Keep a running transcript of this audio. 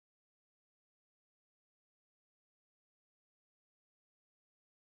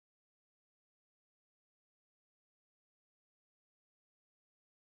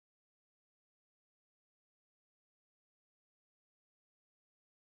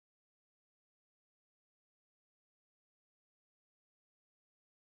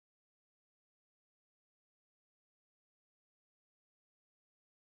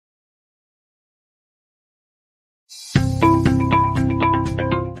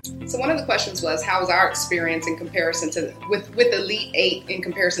So one of the questions was, how was our experience in comparison to with Elite 8 in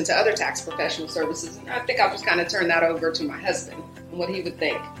comparison to other tax professional services? And I think I'll just kind of turn that over to my husband and what he would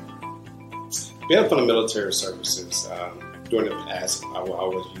think. Being from the military services, during the past, I would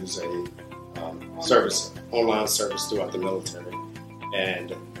always use a online service throughout the military.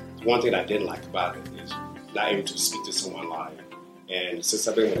 And one thing I didn't like about it is not able to speak to someone live. And since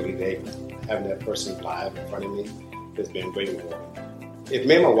I've been with Elite 8, having that person live in front of me has been very rewarding. If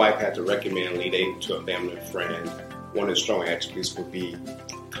me and my wife had to recommend Elite 8 to a family or friend, one of the strong attributes would be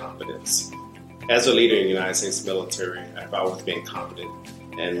competence. As a leader in the United States military, I've always been competent.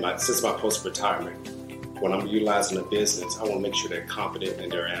 And since my post-retirement, when I'm utilizing a business, I want to make sure they're competent in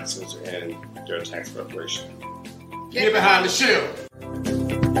their answers and their tax preparation. Get behind the shield.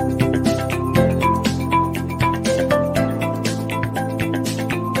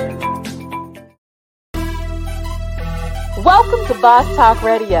 Welcome to Boss Talk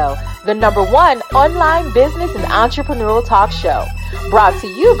Radio, the #1 online business and entrepreneurial talk show. Brought to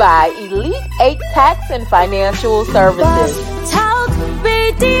you by Elite 8 Tax and Financial Services. Boss Talk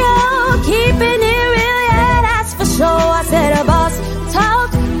Radio, keeping it real, yeah, that's for sure. I said a Boss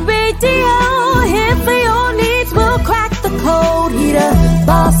Talk Radio, here for your needs, we'll crack the code. He the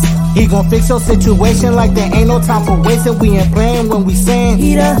boss. He gon' fix your situation like there ain't no time for wasting. We ain't playing when we saying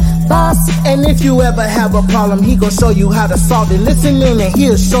he the boss. And if you ever have a problem, he gon' show you how to solve it. Listen in and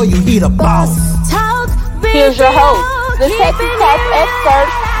he'll show you he the boss. Talk Here's your host, the sexy tax expert,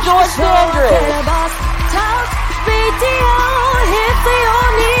 George Dandridge. Boss Talk Radio, here for your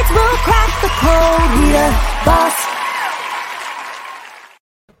needs, we'll crack the code. He the boss.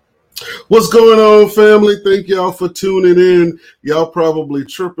 What's going on, family? Thank y'all for tuning in. Y'all probably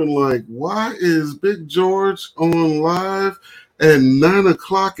tripping like, why is Big George on live at 9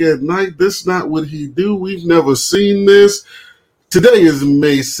 o'clock at night? This not what he do. We've never seen this. Today is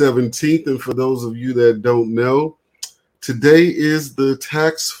May 17th, and for those of you that don't know, today is the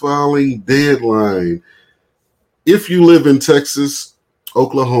tax filing deadline. If you live in Texas,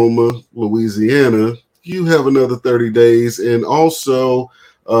 Oklahoma, Louisiana, you have another 30 days, and also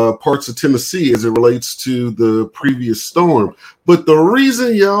parts of Tennessee as it relates to the previous storm. But the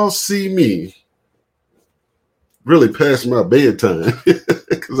reason y'all see me really past my bedtime,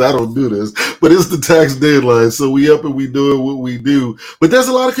 because I don't do this, but it's the tax deadline, so we up and we doing what we do. But there's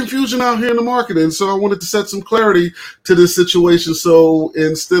a lot of confusion out here in the market, and so I wanted to set some clarity to this situation. So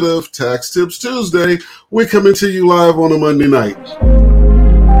instead of Tax Tips Tuesday, we're coming to you live on a Monday night.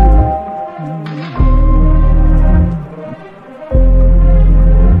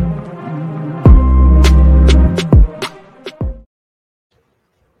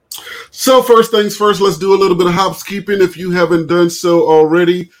 So first things first, let's do a little bit of housekeeping. If you haven't done so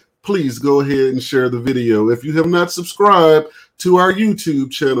already, please go ahead and share the video. If you have not subscribed to our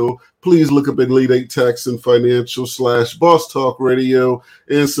YouTube channel, please look up Elite 8 Tax and Financial / Boss Talk Radio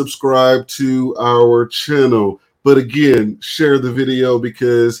and subscribe to our channel. But again, share the video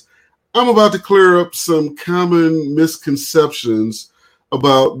because I'm about to clear up some common misconceptions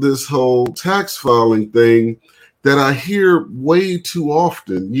about this whole tax filing thing that I hear way too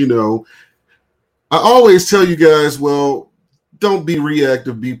often. You know, I always tell you guys, well, don't be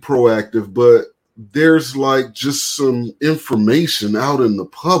reactive, be proactive, but there's like just some information out in the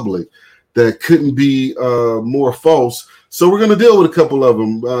public that couldn't be more false. So we're going to deal with a couple of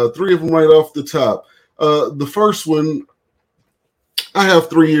them, 3 of them right off the top. The first one, I have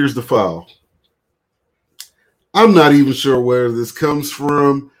 3 years to file. I'm not even sure where this comes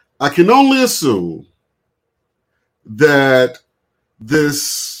from. I can only assume that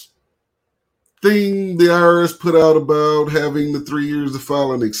this thing the IRS put out about having the 3 years to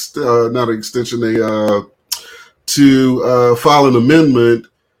file an to file an amendment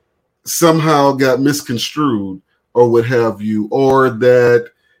somehow got misconstrued or what have you, or that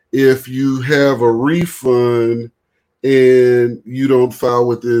if you have a refund and you don't file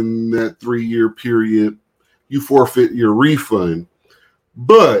within that 3-year period, you forfeit your refund.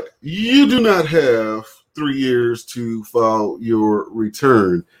 But you do not have 3 years to file your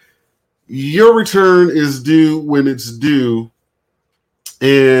return. Your return is due when it's due,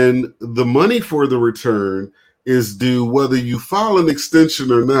 and the money for the return is due whether you file an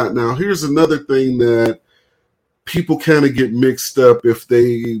extension or not. Now, here's another thing that people kind of get mixed up if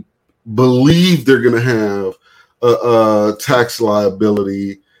they believe they're going to have a tax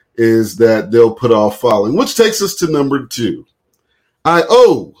liability, is that they'll put off filing, which takes us to number 2. I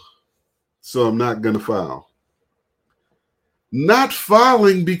owe, so I'm not going to file. Not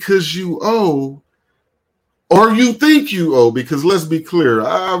filing because you owe, or you think you owe, because let's be clear,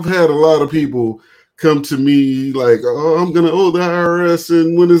 I've had a lot of people come to me like, oh, I'm going to owe the IRS,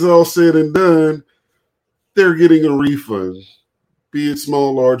 and when it's all said and done, they're getting a refund, be it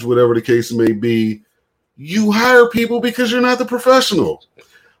small, large, whatever the case may be. You hire people because you're not the professional,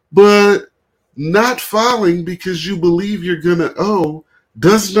 but not filing because you believe you're going to owe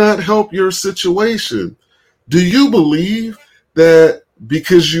does not help your situation. Do you believe that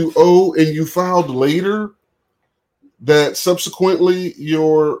because you owe and you filed later, that subsequently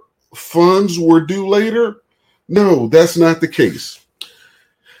your funds were due later? No, that's not the case.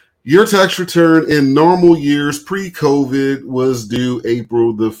 Your tax return in normal years pre-COVID was due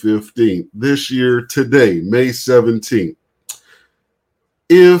April the 15th. This year, today, May 17th.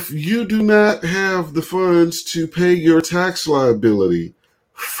 If you do not have the funds to pay your tax liability,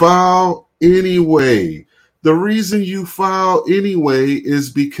 file anyway. The reason you file anyway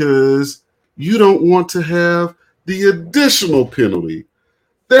is because you don't want to have the additional penalty.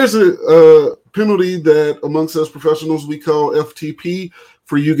 There's a penalty that amongst us professionals we call FTP.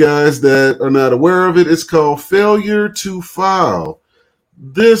 For you guys that are not aware of it, it's called failure to file.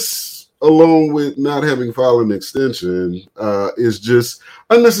 This, along with not having filed an extension, is just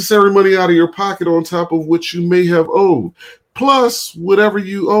unnecessary money out of your pocket on top of what you may have owed. Plus, whatever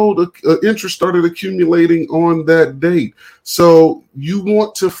you owed, interest started accumulating on that date. So you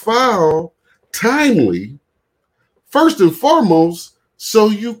want to file timely, first and foremost, so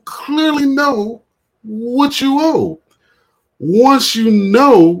you clearly know what you owe. Once you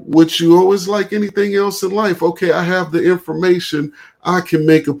know what you owe, it's like anything else in life. Okay, I have the information. I can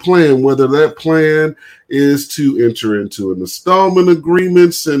make a plan, whether that plan is to enter into an installment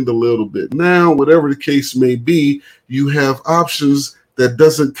agreement, send a little bit now, whatever the case may be. You have options that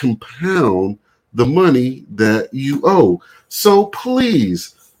doesn't compound the money that you owe. So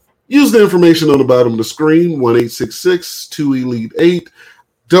please use the information on the bottom of the screen, 1-866-2-ELITE-8.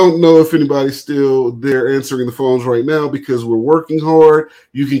 Don't know if anybody's still there answering the phones right now because we're working hard.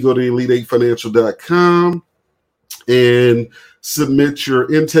 You can go to elite8financial.com and submit your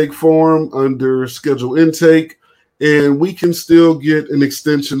intake form under schedule intake, and we can still get an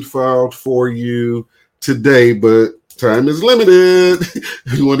extension filed for you today, but time is limited.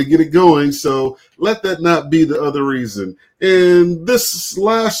 You want to get it going, so let that not be the other reason. And this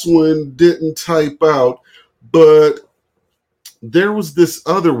last one didn't type out, but there was this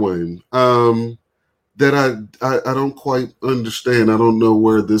other one that I don't quite understand. I don't know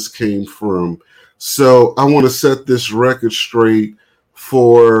where this came from. So I want to set this record straight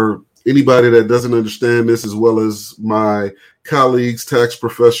for anybody that doesn't understand this, as well as my colleagues, tax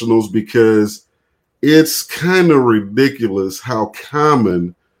professionals, because it's kind of ridiculous how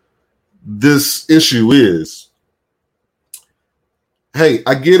common this issue is. Hey,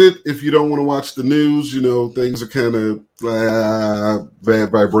 I get it. If you don't want to watch the news, things are kind of bad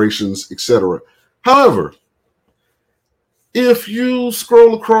vibrations, etc. However, if you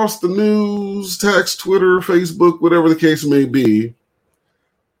scroll across the news, text, Twitter, Facebook, whatever the case may be,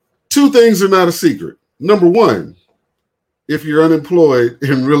 two things are not a secret. Number one, if you're unemployed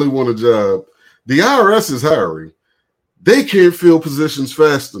and really want a job, the IRS is hiring. They can't fill positions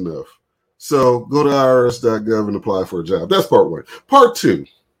fast enough. So go to irs.gov and apply for a job. That's part one. Part two,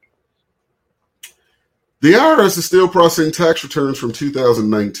 the IRS is still processing tax returns from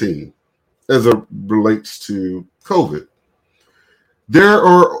 2019 as it relates to COVID. There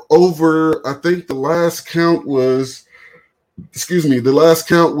are over, I think the last count was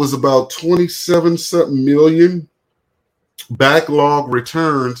about 27-something million backlog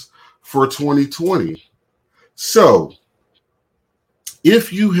returns for 2020. So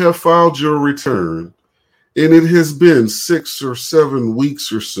if you have filed your return and it has been 6 or 7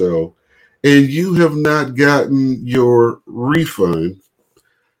 weeks or so, and you have not gotten your refund,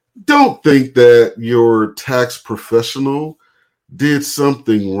 don't think that your tax professional did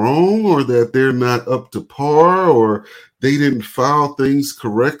something wrong, or that they're not up to par, or they didn't file things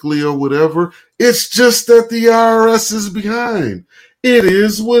correctly or whatever. It's just that the IRS is behind. It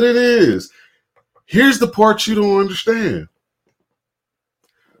is what it is. Here's the part you don't understand.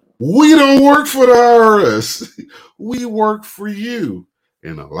 We don't work for the IRS. We work for you.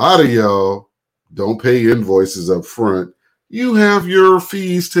 And a lot of y'all don't pay invoices up front. You have your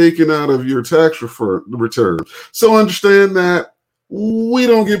fees taken out of your tax return. So understand that we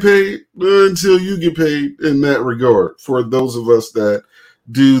don't get paid until you get paid in that regard, for those of us that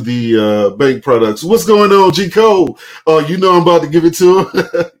do the bank products. What's going on, G Cole? You know I'm about to give it to him.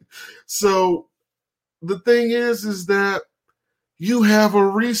 So the thing is that you have a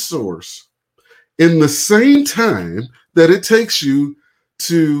resource. In the same time that it takes you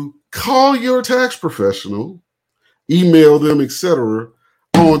to call your tax professional, email them, etc.,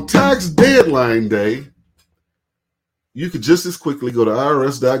 On tax deadline day, you could just as quickly go to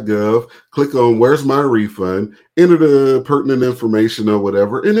irs.gov, click on where's my refund, enter the pertinent information or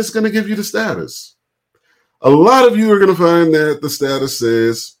whatever, and it's going to give you the status. A lot of you are going to find that the status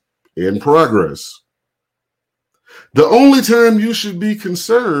says in progress. The only time you should be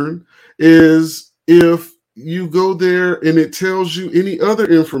concerned is if you go there and it tells you any other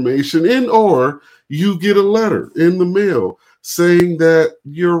information or you get a letter in the mail saying that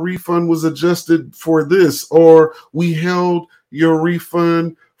your refund was adjusted for this, or we held your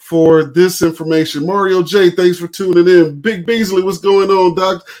refund for this information. Mario J, thanks for tuning in. Big Beasley, what's going on,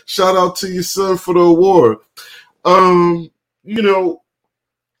 Doc? Shout out to your son for the award.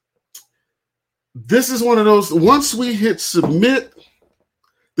 This is one of those, once we hit submit,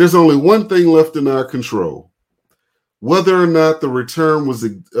 there's only one thing left in our control. Whether or not the return was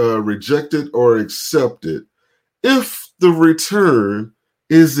rejected or accepted. If the return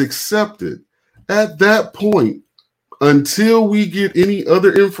is accepted, at that point, until we get any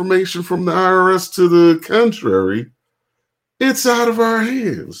other information from the IRS to the contrary, it's out of our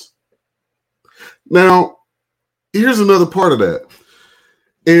hands. Now, here's another part of that.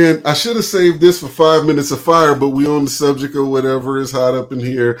 And I should have saved this for 5 minutes of fire, but we on the subject or whatever is hot up in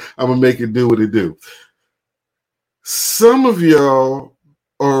here. I'm going to make it do what it do. Some of y'all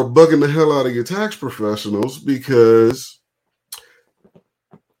are bugging the hell out of your tax professionals because,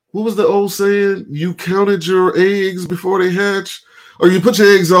 what was the old saying? You counted your eggs before they hatch, or you put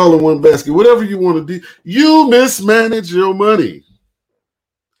your eggs all in one basket, whatever you want to do. You mismanage your money.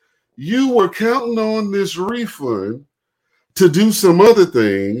 You were counting on this refund to do some other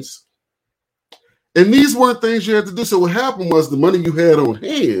things, and these weren't things you had to do. So what happened was the money you had on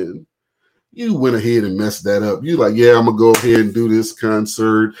hand, you went ahead and messed that up. You like, yeah, I'm going to go ahead and do this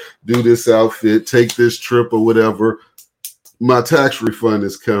concert, do this outfit, take this trip or whatever. My tax refund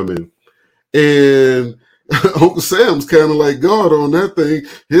is coming. And Uncle Sam's kind of like God on that thing.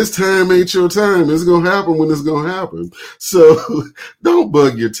 His time ain't your time. It's going to happen when it's going to happen. So don't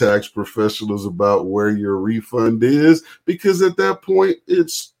bug your tax professionals about where your refund is, because at that point,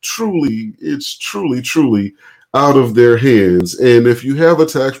 it's truly out of their hands. And if you have a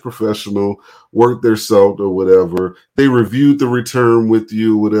tax professional work their salt or whatever, they reviewed the return with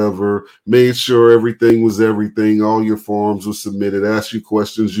you, whatever, made sure everything was everything, all your forms were submitted, asked you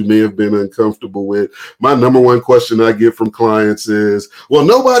questions you may have been uncomfortable with. My number one question I get from clients is, well,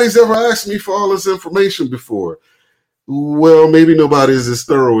 nobody's ever asked me for all this information before. Well, maybe nobody's as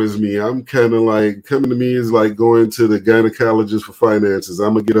thorough as me. I'm kind of like, coming to me is like going to the gynecologist for finances.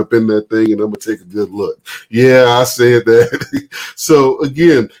 I'm going to get up in that thing and I'm going to take a good look. Yeah, I said that. So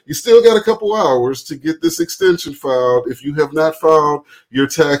again, you still got a couple hours to get this extension filed. If you have not filed your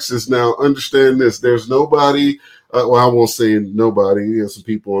taxes now, understand this. There's nobody, well, I won't say nobody. You know, some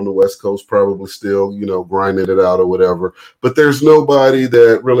people on the West Coast probably still, grinding it out or whatever. But there's nobody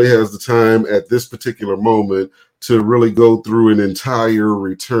that really has the time at this particular moment to really go through an entire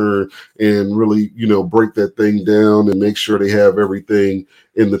return and really, break that thing down and make sure they have everything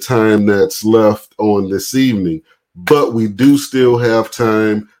in the time that's left on this evening. But we do still have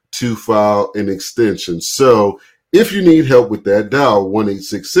time to file an extension. So if you need help with that, dial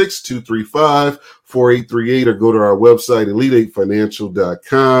 1-866-235-4838 or go to our website,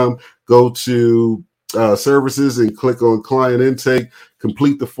 elite8financial.com. Go to services and click on client intake.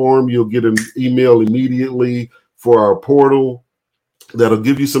 Complete the form. You'll get an email immediately for our portal that'll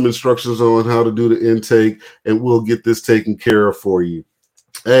give you some instructions on how to do the intake, and we'll get this taken care of for you.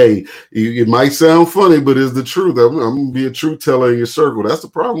 Hey, it might sound funny, but it's the truth. I'm going to be a truth teller in your circle. That's the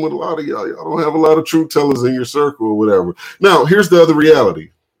problem with a lot of y'all. Y'all don't have a lot of truth tellers in your circle or whatever. Now, here's the other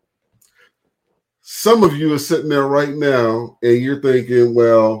reality. Some of you are sitting there right now, and you're thinking,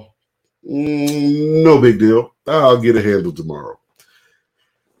 well, no big deal. I'll get a handle tomorrow.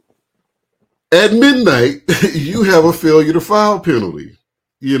 At midnight, you have a failure to file penalty.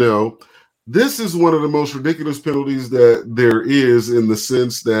 This is one of the most ridiculous penalties that there is, in the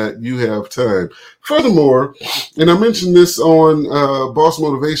sense that you have time. Furthermore, and I mentioned this on Boss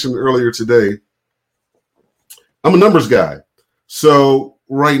Motivation earlier today, I'm a numbers guy. So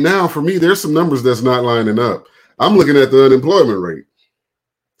right now, for me, there's some numbers that's not lining up. I'm looking at the unemployment rate.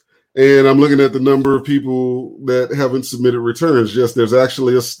 And I'm looking at the number of people that haven't submitted returns. Yes, there's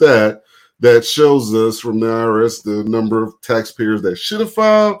actually a stat that shows us from the IRS the number of taxpayers that should have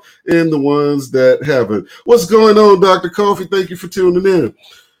filed and the ones that haven't. What's going on, Dr. Coffee? Thank you for tuning in.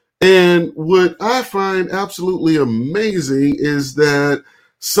 And what I find absolutely amazing is that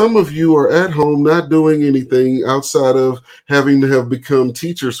some of you are at home not doing anything outside of having to have become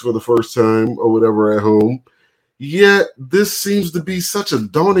teachers for the first time or whatever at home. Yet this seems to be such a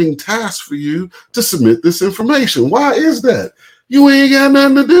daunting task for you to submit this information. Why is that? You ain't got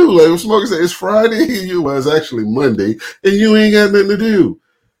nothing to do. Like Smoker said, it's Friday. It's actually Monday, and you ain't got nothing to do.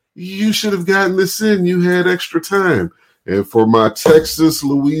 You should have gotten this in. You had extra time. And for my Texas,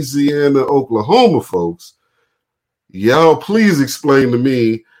 Louisiana, Oklahoma folks, y'all please explain to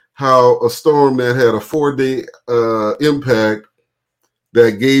me how a storm that had a 4-day impact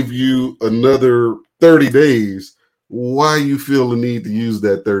that gave you another 30 days, why you feel the need to use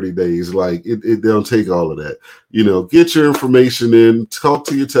that 30 days. Like it don't take all of that. Get your information in, talk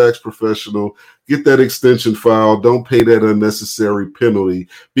to your tax professional, get that extension file. Don't pay that unnecessary penalty,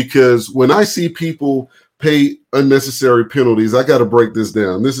 because when I see people pay unnecessary penalties, I got to break this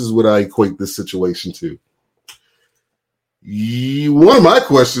down. This is what I equate this situation to. One of my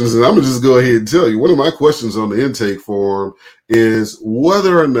questions, and I'm going to just go ahead and tell you, one of my questions on the intake form is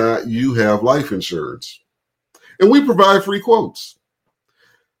whether or not you have life insurance. And we provide free quotes.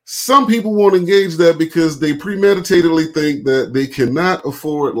 Some people won't engage that because they premeditatedly think that they cannot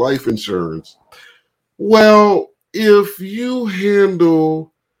afford life insurance. Well, if you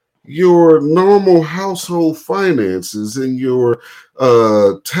handle your normal household finances and your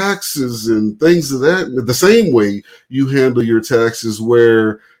taxes and things of that the same way you handle your taxes,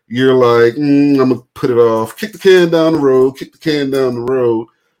 where you're like, I'm going to put it off, kick the can down the road,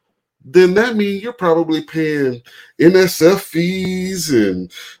 then that means you're probably paying NSF fees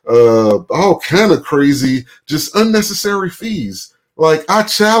and all kind of crazy, just unnecessary fees. Like, I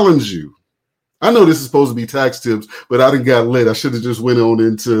challenge you. I know this is supposed to be tax tips, but I done got lit. I should have just went on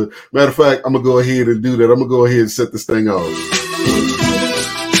into, matter of fact, I'm going to go ahead and do that. I'm going to go ahead and set this thing off.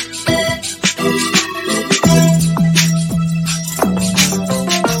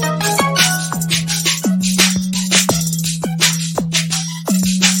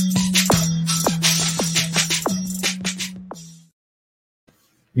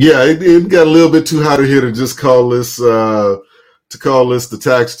 Yeah, it got a little bit too hot in here to just call this the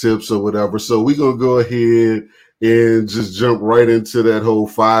tax tips or whatever. So we're gonna go ahead and just jump right into that whole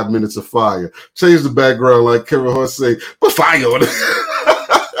 5 minutes of fire. Change the background, like Kevin Hart say, put fire on it.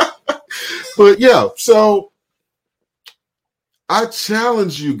 But yeah, so I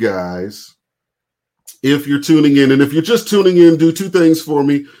challenge you guys, if you're tuning in, and if you're just tuning in, do three things for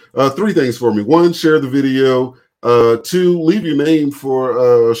me. One, share the video. 2, leave your name for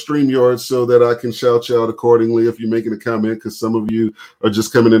StreamYard so that I can shout you out accordingly if you're making a comment, because some of you are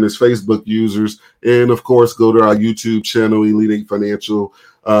just coming in as Facebook users. And of course, go to our YouTube channel, Elite 8 Financial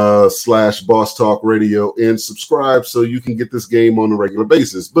 / Boss Talk Radio, and subscribe so you can get this game on a regular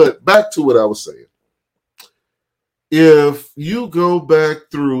basis. But back to what I was saying. If you go back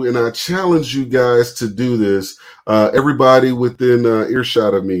through, and I challenge you guys to do this, everybody within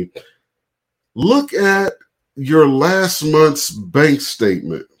earshot of me, look at your last month's bank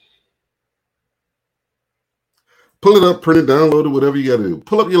statement. Pull it up, print it, download it, whatever you got to do.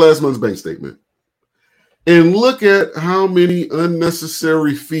 Pull up your last month's bank statement and look at how many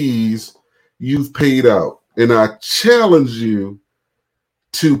unnecessary fees you've paid out. And I challenge you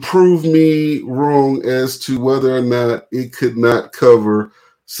to prove me wrong as to whether or not it could not cover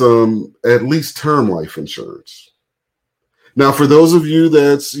some, at least term life insurance. Now, for those of you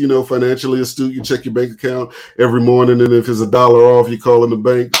that's, financially astute, you check your bank account every morning, and if it's $1 off, you call in the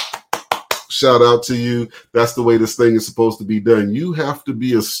bank. Shout out to you. That's the way this thing is supposed to be done. You have to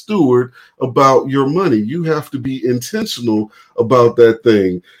be a steward about your money. You have to be intentional about that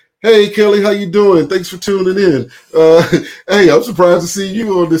thing. Hey, Kelly, how you doing? Thanks for tuning in. Hey, I'm surprised to see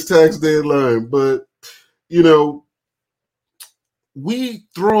you on this tax deadline, but, we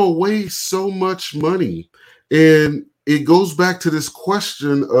throw away so much money, and it goes back to this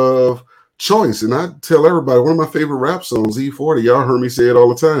question of choice. And I tell everybody, one of my favorite rap songs, E40, y'all heard me say it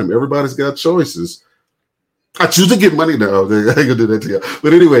all the time. Everybody's got choices. I choose to get money now. I ain't gonna do that to you.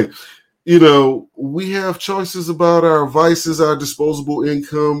 But anyway, we have choices about our vices, our disposable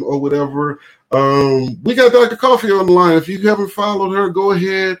income or whatever. We got Dr. Coffee on the line. If you haven't followed her, go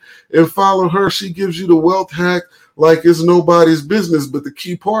ahead and follow her. She gives you the wealth hack like it's nobody's business. But the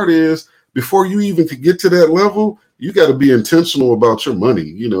key part is, before you even could get to that level, you got to be intentional about your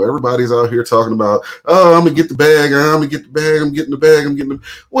money. Everybody's out here talking about, oh, I'm going to get the bag. I'm going to get the bag. I'm getting the bag. I'm getting the.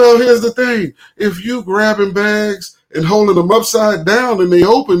 Well, here's the thing. If you grabbing bags and holding them upside down and they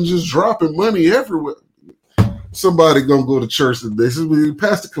open, just dropping money everywhere, somebody going to go to church today. This is when you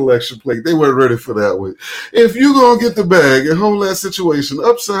pass the collection plate. They weren't ready for that one. If you going to get the bag and hold that situation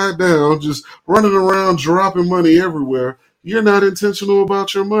upside down, just running around, dropping money everywhere, you're not intentional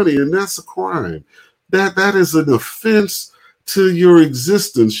about your money, and that's a crime. That is an offense to your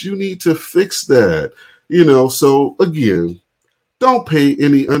existence. You need to fix that. So again, don't pay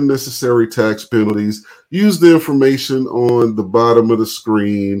any unnecessary tax penalties. Use the information on the bottom of the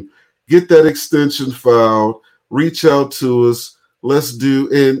screen. Get that extension filed. Reach out to us. Let's do,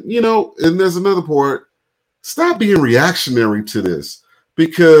 and there's another part. Stop being reactionary to this,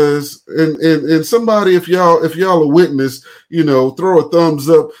 because and somebody, if y'all a witness, throw a thumbs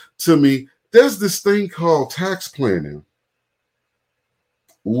up to me. There's this thing called tax planning.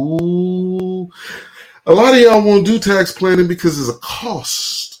 Ooh. A lot of y'all won't do tax planning because there's a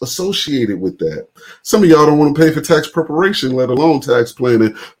cost associated with that. Some of y'all don't want to pay for tax preparation, let alone tax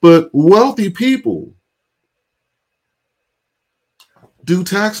planning. But wealthy people do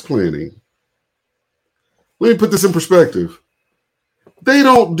tax planning. Let me put this in perspective. They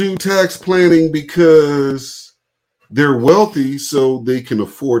don't do tax planning because they're wealthy so they can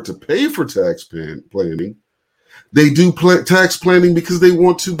afford to pay for tax planning. They do tax planning because they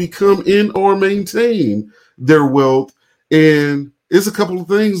want to become in or maintain their wealth. And there's a couple of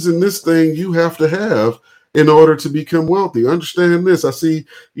things in this thing you have to have in order to become wealthy. Understand this. I see,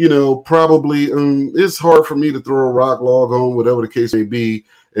 probably it's hard for me to throw a rock log on, whatever the case may be,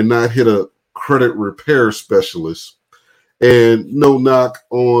 and not hit a credit repair specialist. And no knock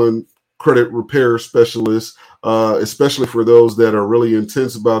on credit repair specialists, especially for those that are really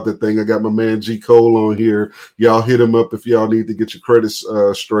intense about that thing. I got my man G. Cole on here. Y'all hit him up if y'all need to get your credits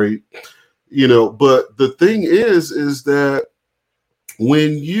straight. But the thing is that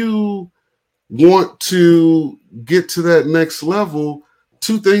when you want to get to that next level,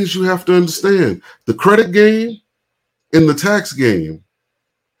 two things you have to understand: the credit game and the tax game.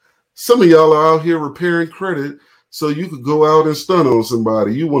 Some of y'all are out here repairing credit so you could go out and stun on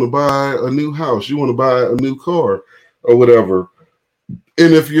somebody. You want to buy a new house. You want to buy a new car or whatever.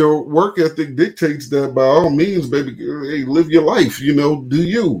 And if your work ethic dictates that, by all means, baby, hey, live your life, do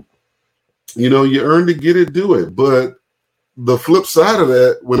you. You earn to get it, do it. But the flip side of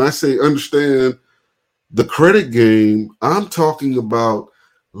that, when I say understand the credit game, I'm talking about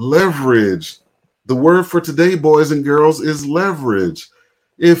leverage. The word for today, boys and girls, is leverage.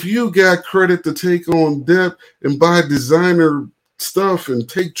 If you got credit to take on debt and buy designer stuff and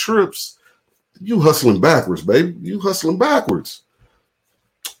take trips, you hustling backwards, baby. You hustling backwards.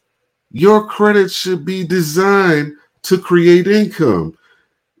 Your credit should be designed to create income.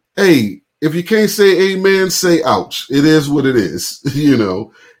 Hey, if you can't say amen, say ouch. It is what it is,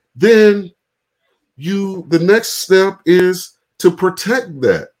 Then the next step is to protect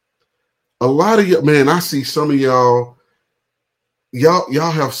that. A lot of you, man, I see some of y'all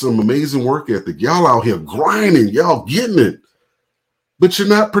have some amazing work ethic. Y'all out here grinding, y'all getting it, but you're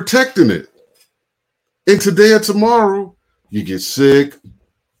not protecting it. And today or tomorrow, you get sick,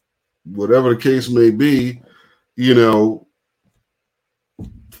 whatever the case may be,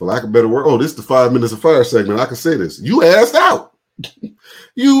 for lack of a better word. Oh, this is the 5 minutes of fire segment. I can say this. You asked out.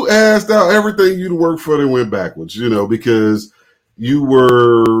 You asked out. Everything you'd worked for then went backwards, because you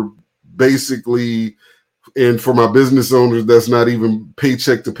were basically, and for my business owners, that's not even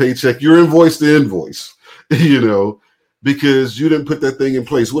paycheck to paycheck. You're invoice to invoice, because you didn't put that thing in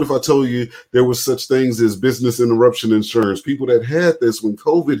place. What if I told you there was such things as business interruption insurance? People that had this when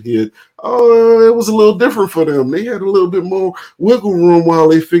COVID hit, it was a little different for them. They had a little bit more wiggle room while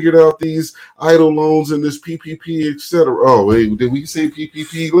they figured out these idle loans and this PPP, et cetera. Oh, wait, did we say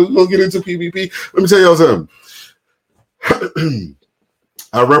PPP? Let's get into PPP. Let me tell y'all something.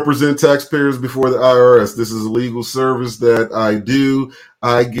 I represent taxpayers before the IRS. This is a legal service that I do.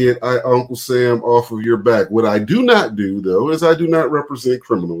 I get Uncle Sam off of your back. What I do not do, though, is I do not represent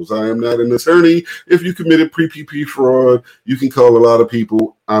criminals. I am not an attorney. If you committed PPP fraud, you can call a lot of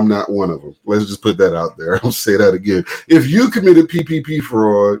people. I'm not one of them. Let's just put that out there. I'll say that again. If you committed PPP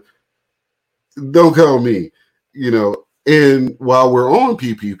fraud, don't call me, And while we're on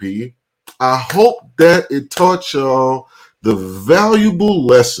PPP, I hope that it taught y'all the valuable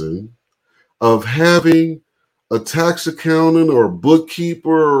lesson of having a tax accountant or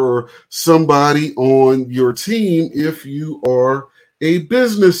bookkeeper or somebody on your team if you are a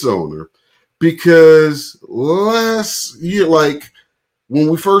business owner. Because last year,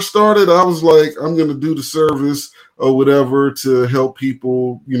 when we first started, I was like, I'm going to do the service or whatever to help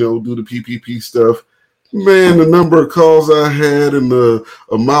people, do the PPP stuff. Man, the number of calls I had and the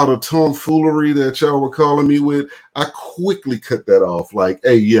amount of tomfoolery that y'all were calling me with, I quickly cut that off. Like,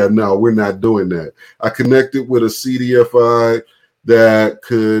 hey, yeah, no, we're not doing that. I connected with a CDFI that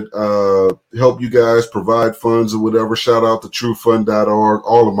could help you guys provide funds or whatever. Shout out to truefund.org.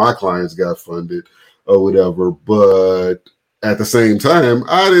 All of my clients got funded or whatever. But at the same time,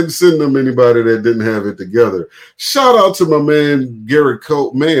 I didn't send them anybody that didn't have it together. Shout out to my man, Garrett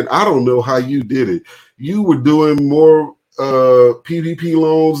Cope. Man, I don't know how you did it. you were doing more PPP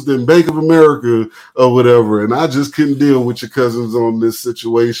loans than Bank of America or whatever. And I just couldn't deal with your cousins on this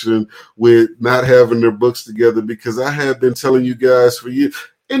situation with not having their books together, because I have been telling you guys for years,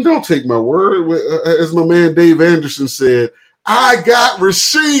 and don't take my word, as my man Dave Anderson said, I got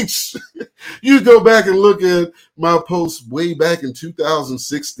receipts. You go back and look at my posts way back in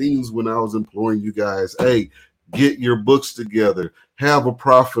 2016 when I was imploring you guys, hey, get your books together, have a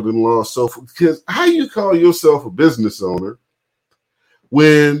profit and loss. So, because how you call yourself a business owner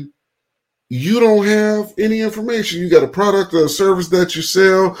when you don't have any information? You got a product or a service that you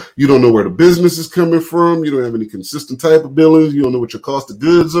sell. You don't know where the business is coming from. You don't have any consistent type of billings. You don't know what your cost of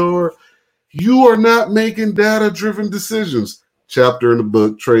goods are. You are not making data-driven decisions. Chapter in the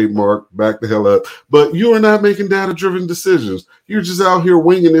book, trademark, back the hell up. But you are not making data-driven decisions. You're just out here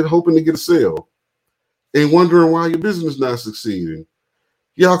winging it, hoping to get a sale and wondering why your business not succeeding.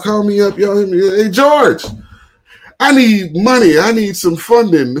 Y'all call me up. Y'all hit me. Hey, George, I need money. I need some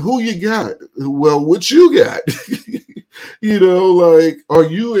funding. Who you got? Well, what you got? You know, like, are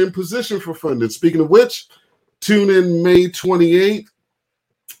you in position for funding? Speaking of which, tune in May 28th.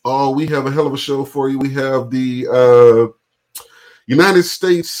 Oh, we have a hell of a show for you. We have the United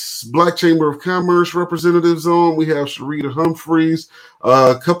States Black Chamber of Commerce representatives on. We have Sharita Humphreys,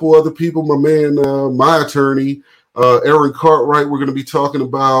 a couple other people. My man, my attorney, Aaron Cartwright. We're going to be talking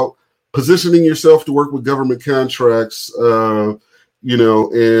about positioning yourself to work with government contracts. You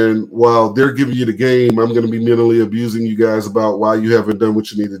know, and while they're giving you the game, I'm going to be mentally abusing you guys about why you haven't done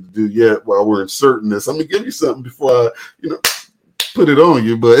what you needed to do yet while we're inserting this. I'm going to give you something before I, put it on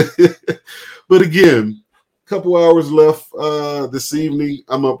you. But again, a couple hours left this evening.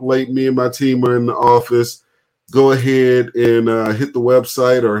 I'm up late. Me and my team are in the office. Go ahead and hit the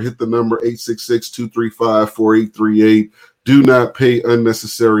website or hit the number 866-235-4838. Do not pay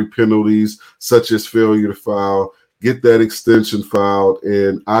unnecessary penalties such as failure to file. Get that extension filed,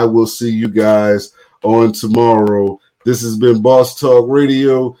 and I will see you guys on tomorrow. This has been Boss Talk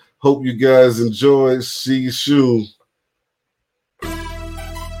Radio. Hope you guys enjoy. See you soon.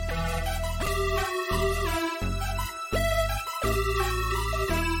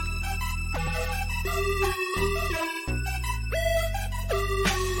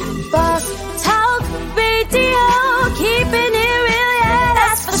 Boss Talk Radio, keeping it real, yeah,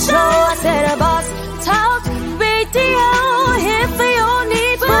 that's for sure. I said a Boss Talk Radio, here for your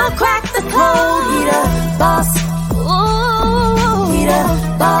needs, we'll crack the code. He the boss, ooh, he the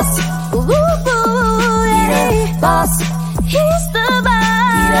boss, ooh, he the boss, he's the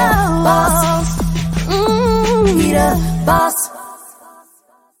boss, he the boss, he the boss.